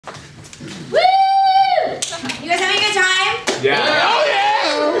Woo! You guys having a good time? Yeah. Oh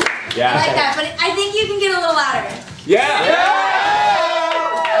yeah! Yeah. I like that, but I think you can get a little louder. Yeah.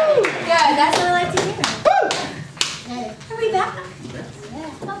 Good, that's what I like to hear. Hey, are we back?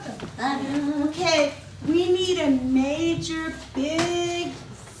 Yeah, welcome. Okay, we need a major, big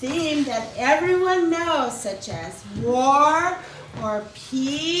theme that everyone knows, such as war, or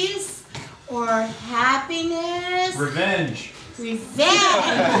peace, or happiness. Revenge. Revenge.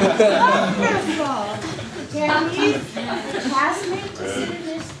 Wonderful. Can we pass me to sit in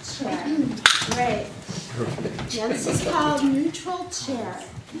this chair? Great. Now this is called neutral chair.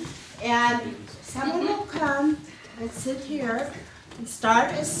 And someone will come and sit here and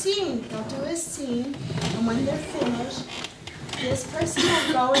start a scene. They'll do a scene, and when they're finished, this person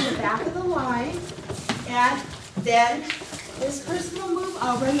will go in the back of the line, and then this person will move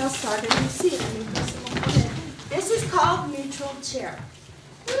over and they'll start a new scene. A new person will come in. This is called neutral chair.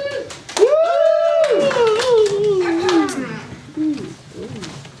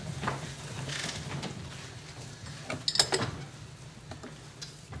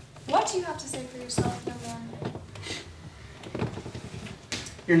 What do you have to say for yourself, young man?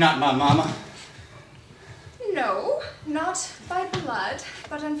 You're not my mama. No, not by blood,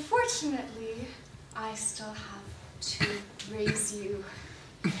 but unfortunately, I still have to raise you.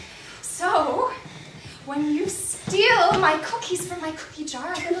 So, when you steal my cookies from my cookie jar,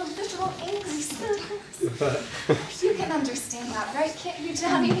 I get a little angry sometimes. You can understand that, right? Can't you,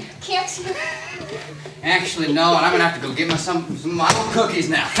 Daddy? Can't you? Actually, no, and I'm gonna have to go get my some of my own cookies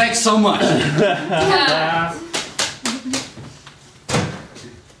now. Thanks so much. Yeah.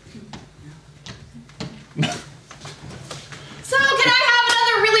 So can I have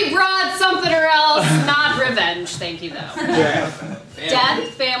another really broad something or else? Not revenge, thank you though.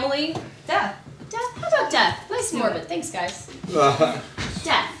 Death, family. Death. Death? How about death? Nice and morbid. Thanks, guys.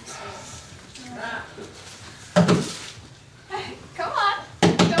 Death. Come on,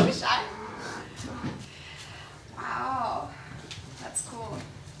 don't be shy. Wow, that's cool.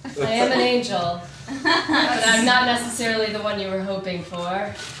 I am an angel, but I'm not necessarily the one you were hoping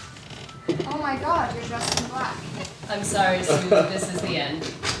for. Oh my God, you're dressed in black. I'm sorry, Sue, this is the end.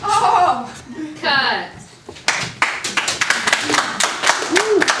 Oh! Cut.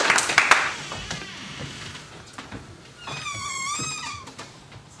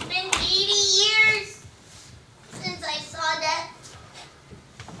 It's been 80 years since I saw Death.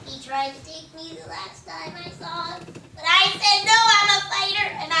 He tried to take me the last time I saw him, but I said no, I'm a fighter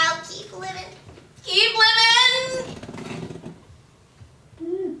and I'll keep living. Keep living!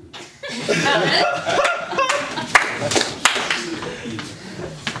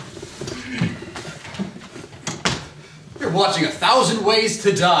 You're watching 1,000 Ways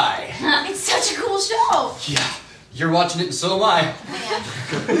to Die. It's such a cool show. Yeah, you're watching it and so am I.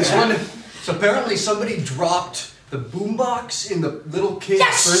 Just wondering, so apparently somebody dropped the boombox in the little kid's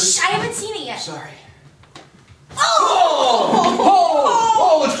Yes, first... I haven't seen it yet. Sorry.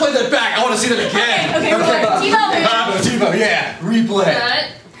 Oh, let's play that back. I want to see that again. Okay, TiVo. TiVo, yeah. Replay.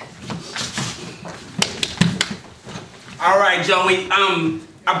 Cut. All right, Joey.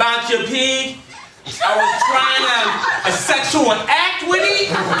 About your pig, I was trying a sexual act with it,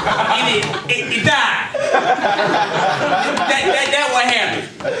 and it died. That what happened.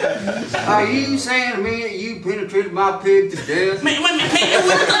 Are you saying to me that you penetrated my pig to death? Man, it was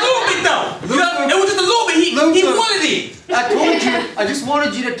just a little bit though. It was just a little bit. He wanted it. I told you, I just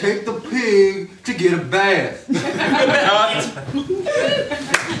wanted you to take the pig to get a bath.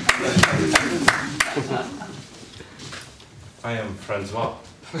 I am Francois,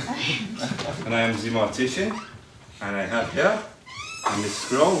 and I am the mortician, and I have here on this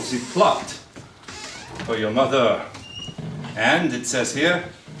scroll the plot for your mother. And it says here,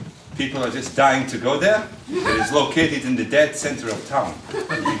 people are just dying to go there. It is located in the dead center of town. You'll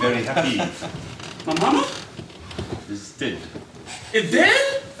be very happy. My mama? It's dead. It's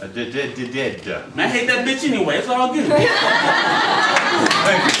dead? Dead. Man, I hate that bitch anyway. It's all good. Thank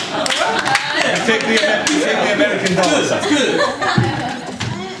you. Take the American dollar. That's good.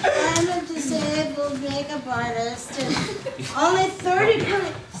 I'm a disabled makeup artist, and only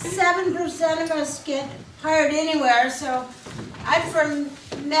 37% of us get hired anywhere, so I'm from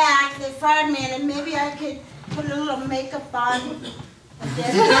MAC. They fired me, and maybe I could put a little makeup on.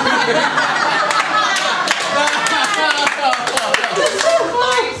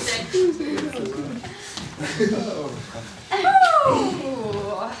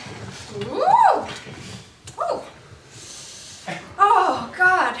 Oh,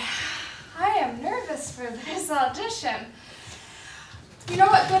 God. I am nervous for this audition. You know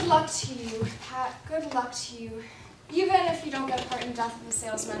what? Good luck to you, Pat. Good luck to you. even if you don't get a part in Death of a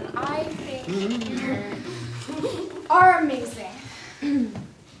Salesman, I think you are amazing.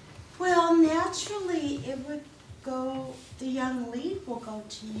 Well, naturally, it would go, the young lead will go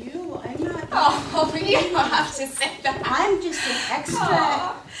to you. I'm not. Oh, you don't have to say that. I'm just an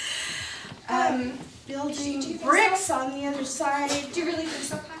extra. Do you Building think bricks so? on the other side. Do you really think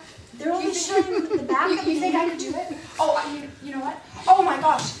so, Pat? They're only showing the back of You think me. I could do it? Oh, you know what? Oh my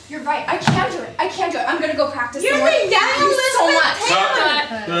gosh, you're right. I can do it. I can do it. I'm gonna go practice. You're some more. being down Thank you so much.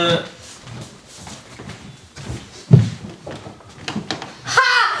 Elizabeth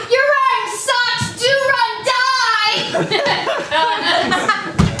Ha! Your rhyme sucks! Do run, die!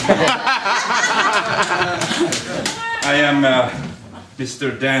 I am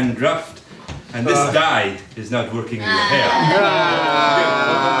Mr. Dan Druft, and this dye is not working in your hair.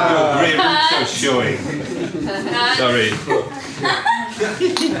 Your gray roots are showing. Sorry.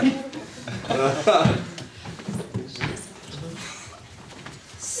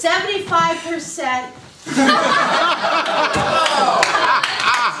 75%.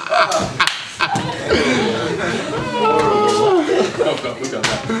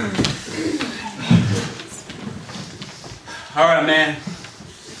 All right, man.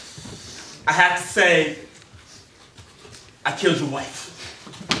 I have to say, I killed your wife.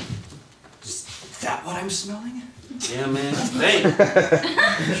 Is that what I'm smelling? Yeah, man. Hey,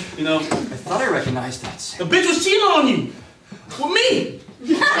 you know, I thought I recognized that scent. the bitch was cheating on you with me.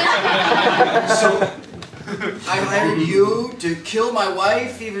 So, I hired you to kill my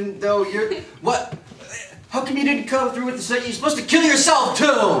wife, even though you're... What? How come you didn't come through with the set? You're supposed to kill yourself,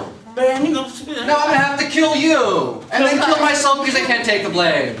 too! Man, you know. Now I'm gonna have to kill you! And then kill myself because I can't take the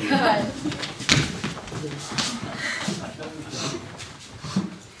blame.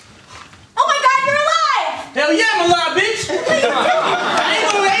 Oh my God, you're alive! Hell yeah, I'm alive, bitch.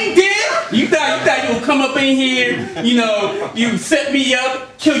 I ain't dead. You thought you would come up in here, you know, you set me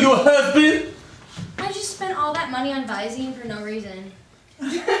up, kill your husband. I just spent all that money on Visine for no reason.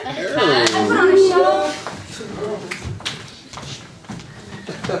 I put on a show.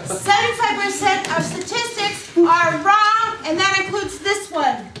 75% of statistics are wrong, and that includes this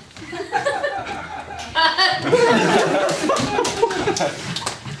one.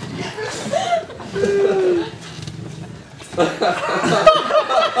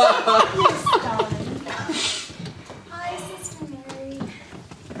 Hi, Sister Mary.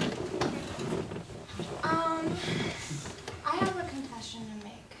 I have a confession to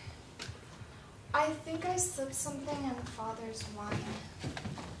make. I think I slipped something in Father's wine.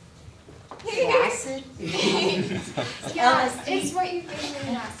 Acid. Yeah, it's what you gave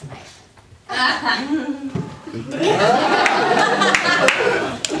me last night.